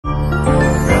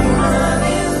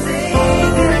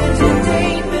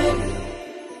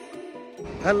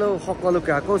Hello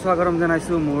সকলোকে আকৌ স্বাগতম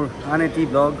জনাইছো মোৰ আন এটি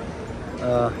ব্লগ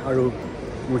আৰু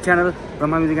মোৰ চেনেল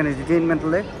ব্ৰহ্মা মিউজিক এণ্ড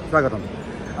এণ্টাৰটেইনমেণ্টলৈ স্বাগতম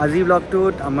আজি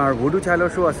ব্লগটোত আমাৰ ভুডু চাইল্ডৰ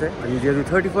শ্ব' আছে আজি যিহেতু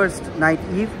 31st নাইট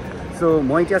ইভ চ'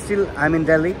 মই এতিয়া ষ্টিল আই এম ইন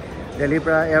দিল্লীৰ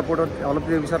পৰা এয়াৰপৰ্টত অলপ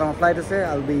দেৰি পিছত আমাৰ ফ্লাইট আছে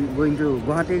আই will be going to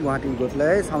Guwahati গৈ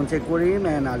পেলাই চাউণ্ড চেক কৰিম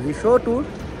এণ্ড আজি শ্ব'টো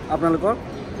আপোনালোকক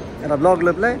এটা ব্লগ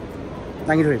লৈ পেলাই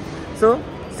দাঙি ধৰিম চ'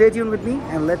 stay tune with me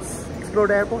and let's explore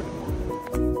the airport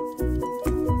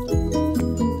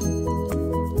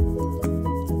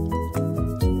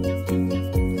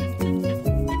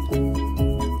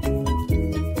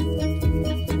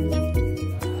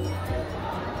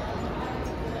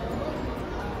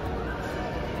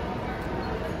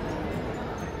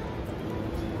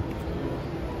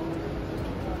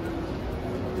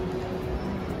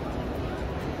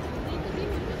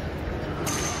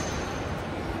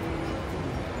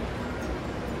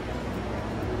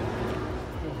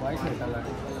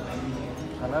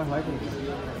colour white है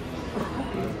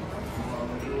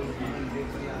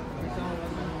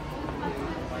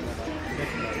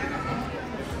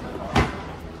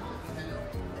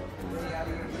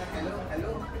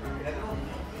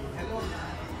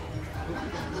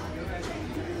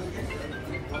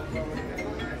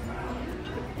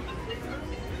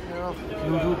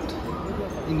ब्लूटूथ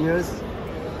इन इयर्स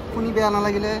শুনি বেয়া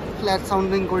নালাগিলে ফ্ল্যাট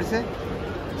সাউন্ডিং কৰিছে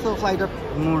সো ফ্লাইটত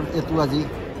মোৰ এটো আজি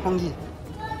সংগী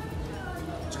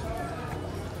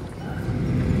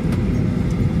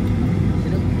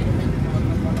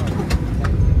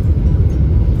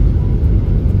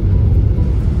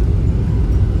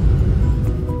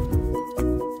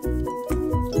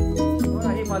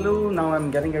Now I'm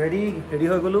getting ready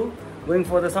হৈ গলো going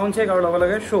for the sound check আৰু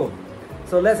লগে show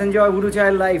so let's enjoy Voodoo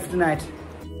Child live tonight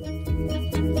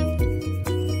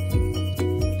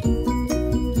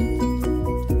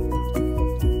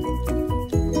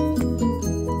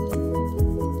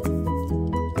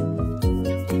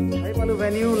Hi Malu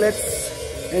venue let's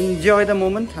enjoy the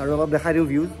moment আৰু অলপ দেখাই দিও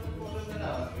views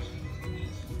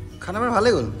খানা বৰ ভালে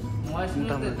গল মই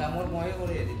শুনতে কামৰ মই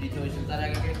কৰি দি থৈছিল তাৰ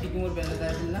আগে কি মোৰ বেলেগ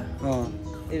আছিল না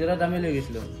এজৰা দামে লৈ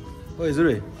গৈছিল ও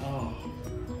এজৰে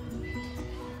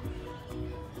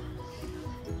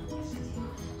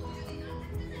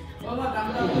বাবা দাম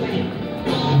দাম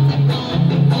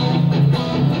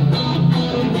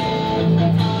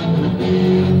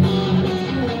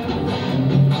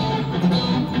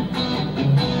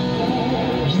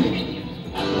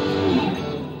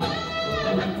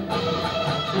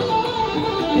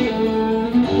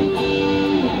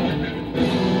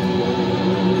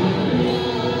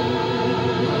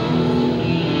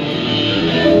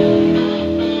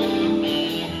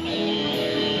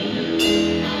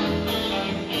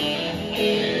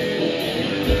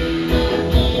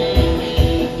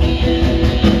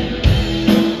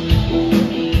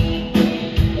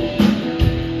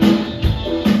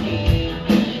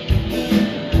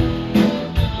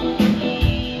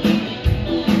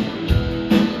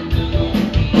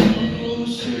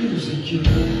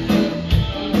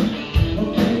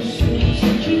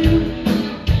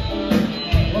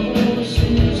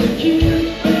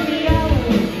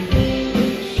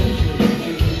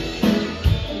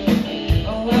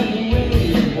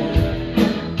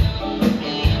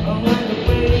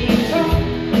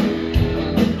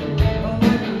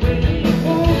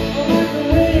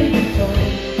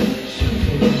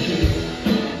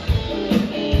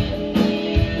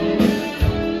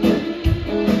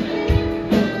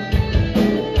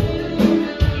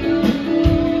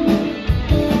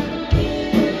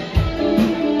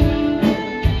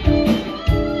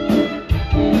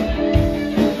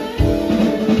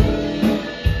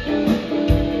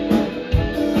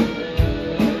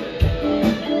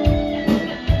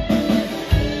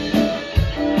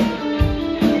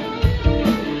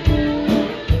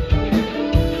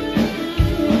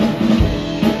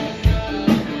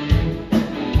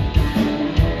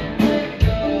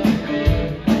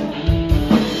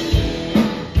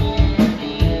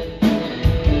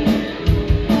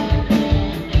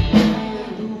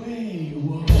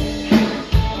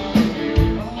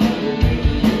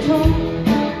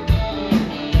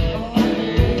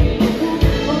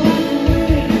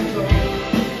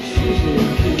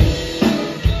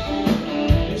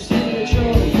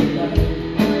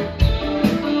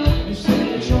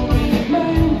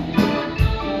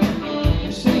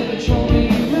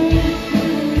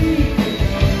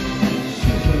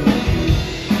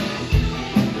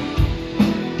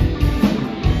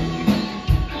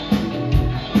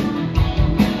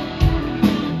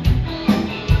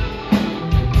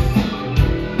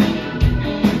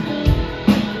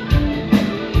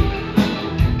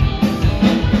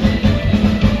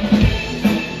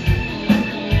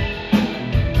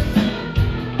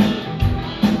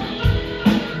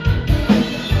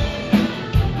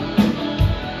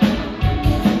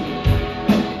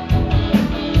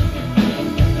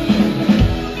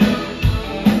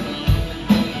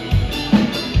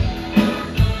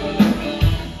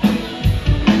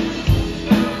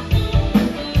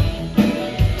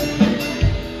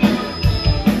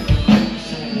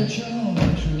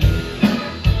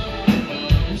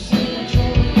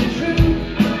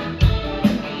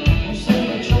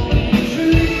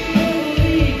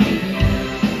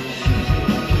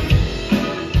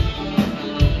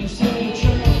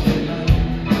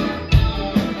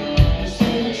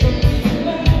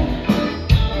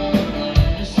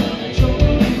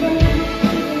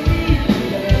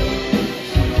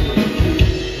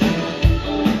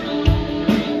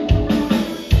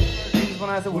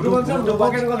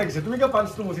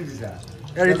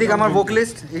ঋতিক আমাৰ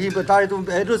ভোকেলিষ্ট হি তাৰ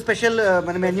এইটো স্পেচিয়েল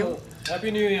মানে menu Happy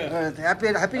New Year.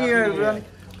 Happy New Year everyone.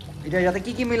 এতিয়া ইয়াতে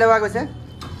কি মিলাবা গৈছে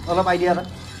অলপ আইডিয়া এটা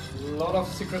Lot of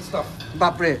secret stuff.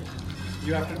 বাপৰে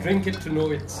You have to drink it to know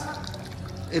it.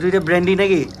 এইটো এতিয়া ব্ৰেণ্ডি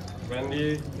নেকি Brandy,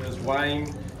 there's wine,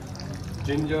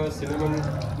 ginger, cinnamon.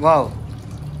 Wow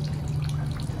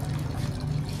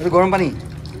এইটো গৰম পানী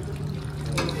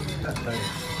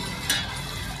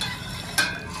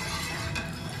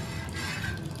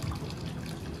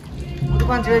Voodoo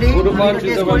Punch ready? Voodoo Punch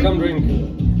is a welcome drink.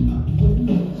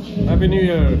 Happy New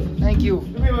Year. Thank you.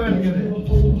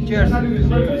 Cheers. Happy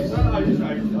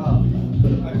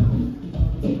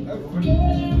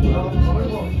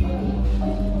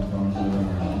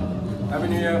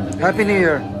New Year. Happy New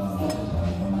Year.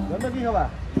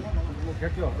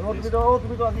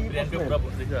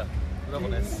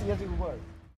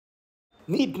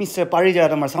 Meet Mr.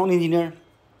 Parijat, our sound engineer,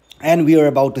 and we are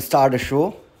about to start the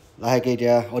show. Like it,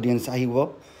 audience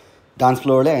ahibo dance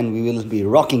floor le, and we will be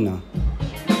rocking now.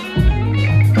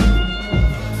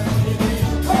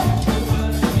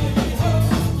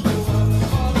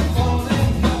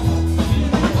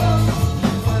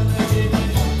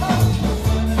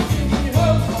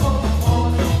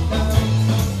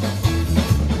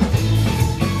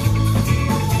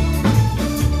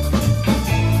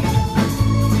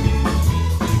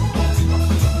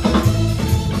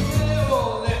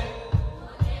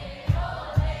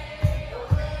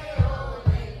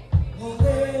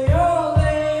 Ole, ole.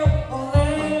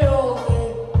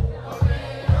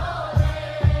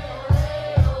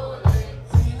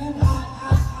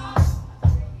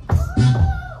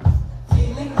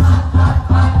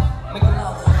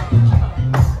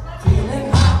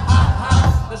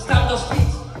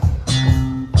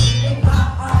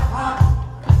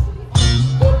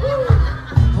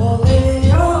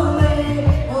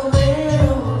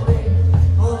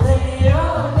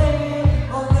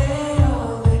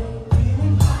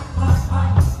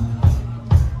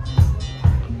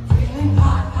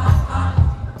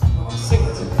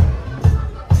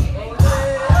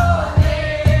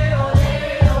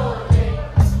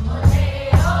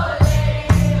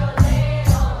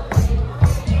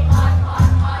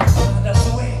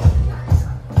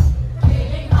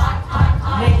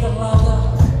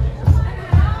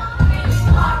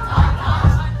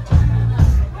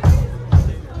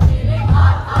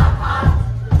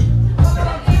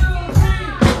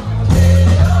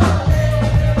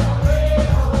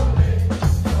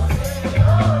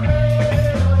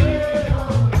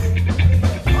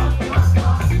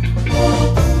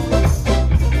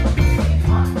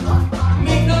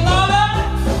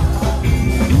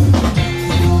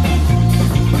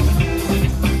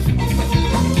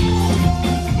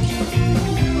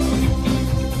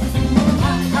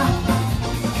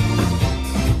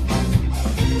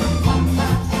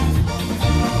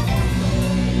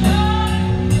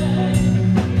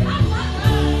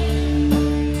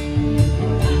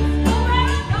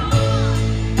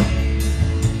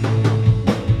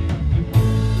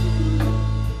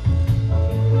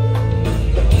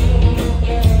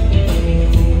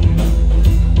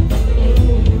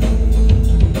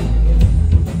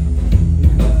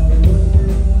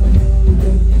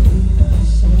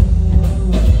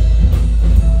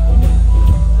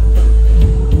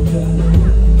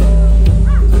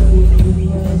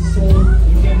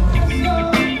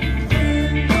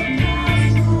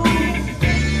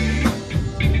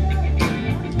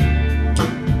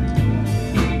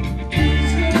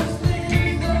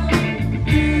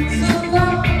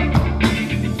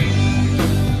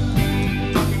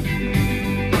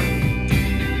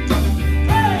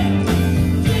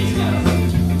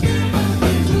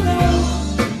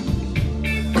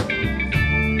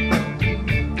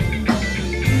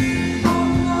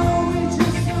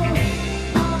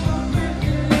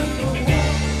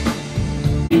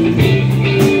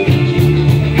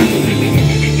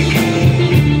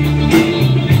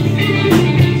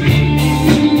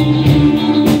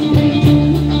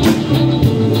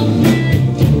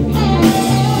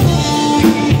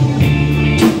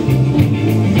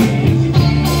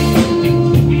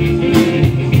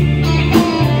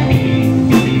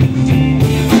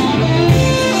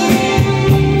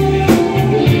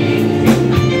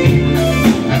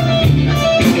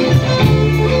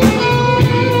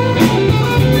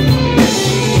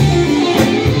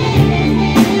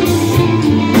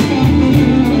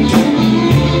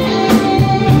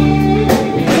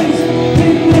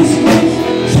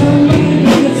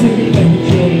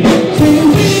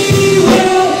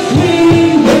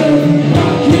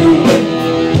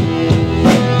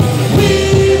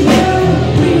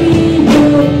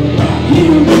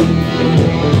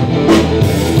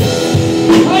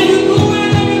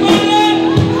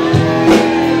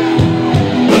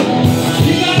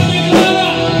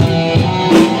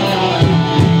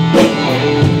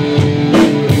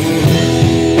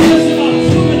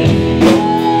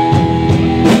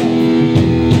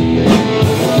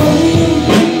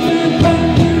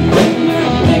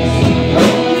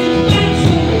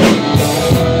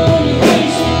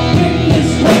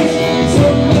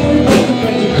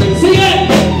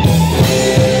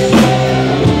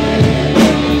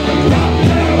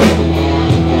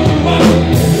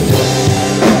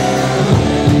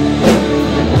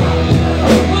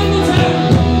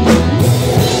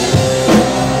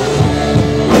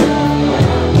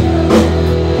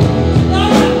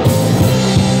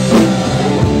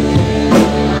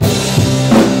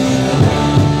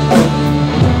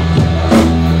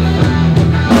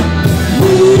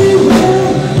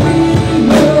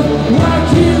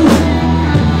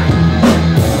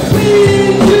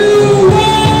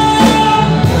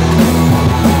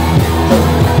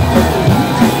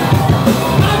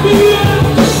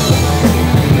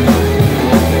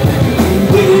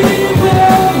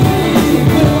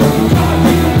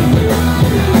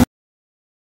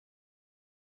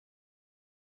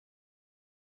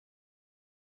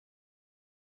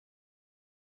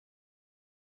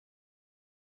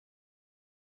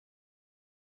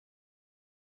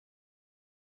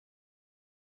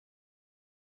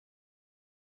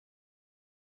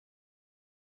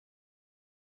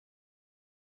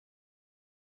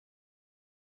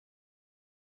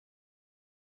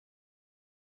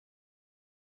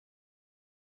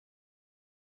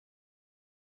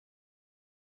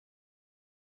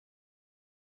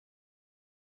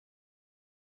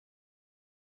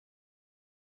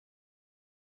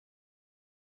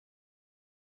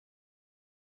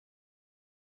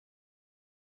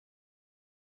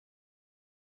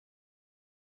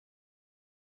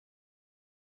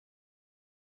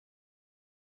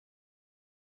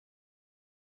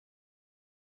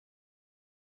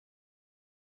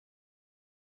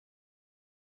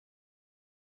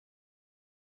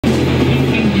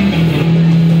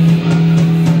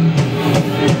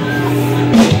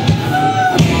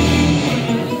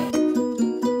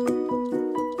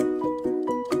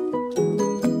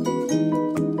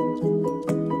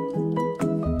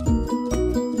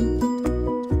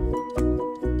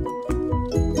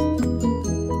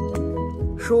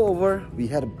 show over. We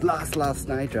had a blast last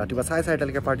night. Ratiba sai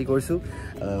talike party korisu.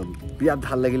 Birat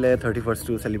bhal lagile 31st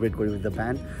to celebrate kori with the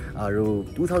band. Aru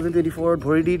 2024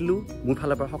 bhori didlu. Mur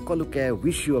phala par hokoluke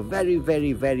wish you a very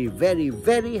very very very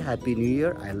very happy new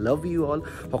year. I love you all.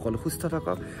 Hokolu sustha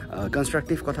thakok.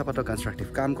 Constructive kotha pato,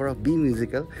 constructive kaam koro, be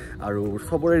musical. Aru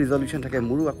sobore resolution thake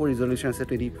muru ako resolution ase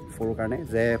 24 karne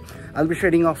je I'll be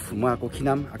shredding off ma ako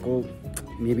khinam ako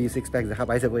maybe 6 packs দেখা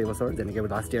পাইছে বই বছৰ যেনেকে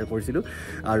last year কৰিছিলো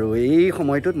আৰু এই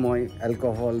সময়টোত মই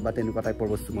এলকহল বা তেনেকুৱা টাইপৰ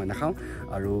বস্তু মই নাখাওঁ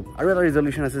আৰু এটা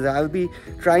ৰিজল্যুচন আছে যে আই will be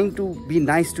trying two be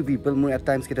nice to পিপল মোৰ এট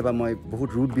টাইমছ কেতিয়াবা মই বহুত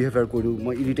ৰুড বিহেভিয়াৰ কৰোঁ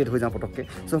মই ইৰিটেট হৈ যাওঁ পটককে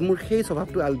সো মোৰ সেই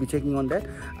স্বভাৱটো আই will be checking on that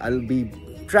I will be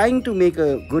trying to make a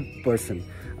good person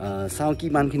চাওঁ কি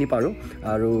মানখিনি পাৰোঁ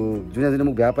আৰু যোনে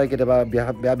মোক বেয়া পায় কেতিয়াবা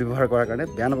বেয়া ব্যৱহাৰ কৰাৰ কাৰণে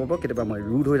বেয়া নাপাব কেতিয়াবা মই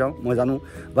ৰুড হৈ যাওঁ মই জানো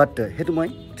বাট সেইটো মই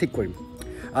ঠিক কৰিম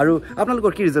আৰু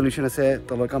আপোনালোকৰ কি ৰিজল্যুচন আছে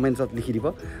তলৰ কমেন্টছত লিখি দিব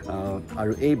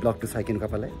আৰু এই ব্লগটো চাই কেনেকুৱা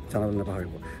পালে জানাবলৈ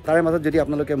নাপাহৰিব তাৰে মাজত যদি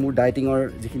আপোনালোকে মোৰ ডায়েটিঙৰ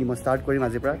যিখিনি মই ষ্টাৰ্ট কৰিম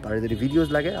আজিৰ পৰা তাৰে যদি ভিডিঅ'জ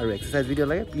লাগে আৰু এক্সাৰচাইজ ভিডিঅ'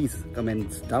 লাগে প্লিজ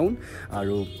কমেণ্টছ ডাউন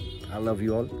আৰু I love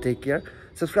you all tech care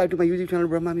subscribe to my YouTube channel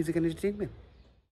Brahma music and entertainment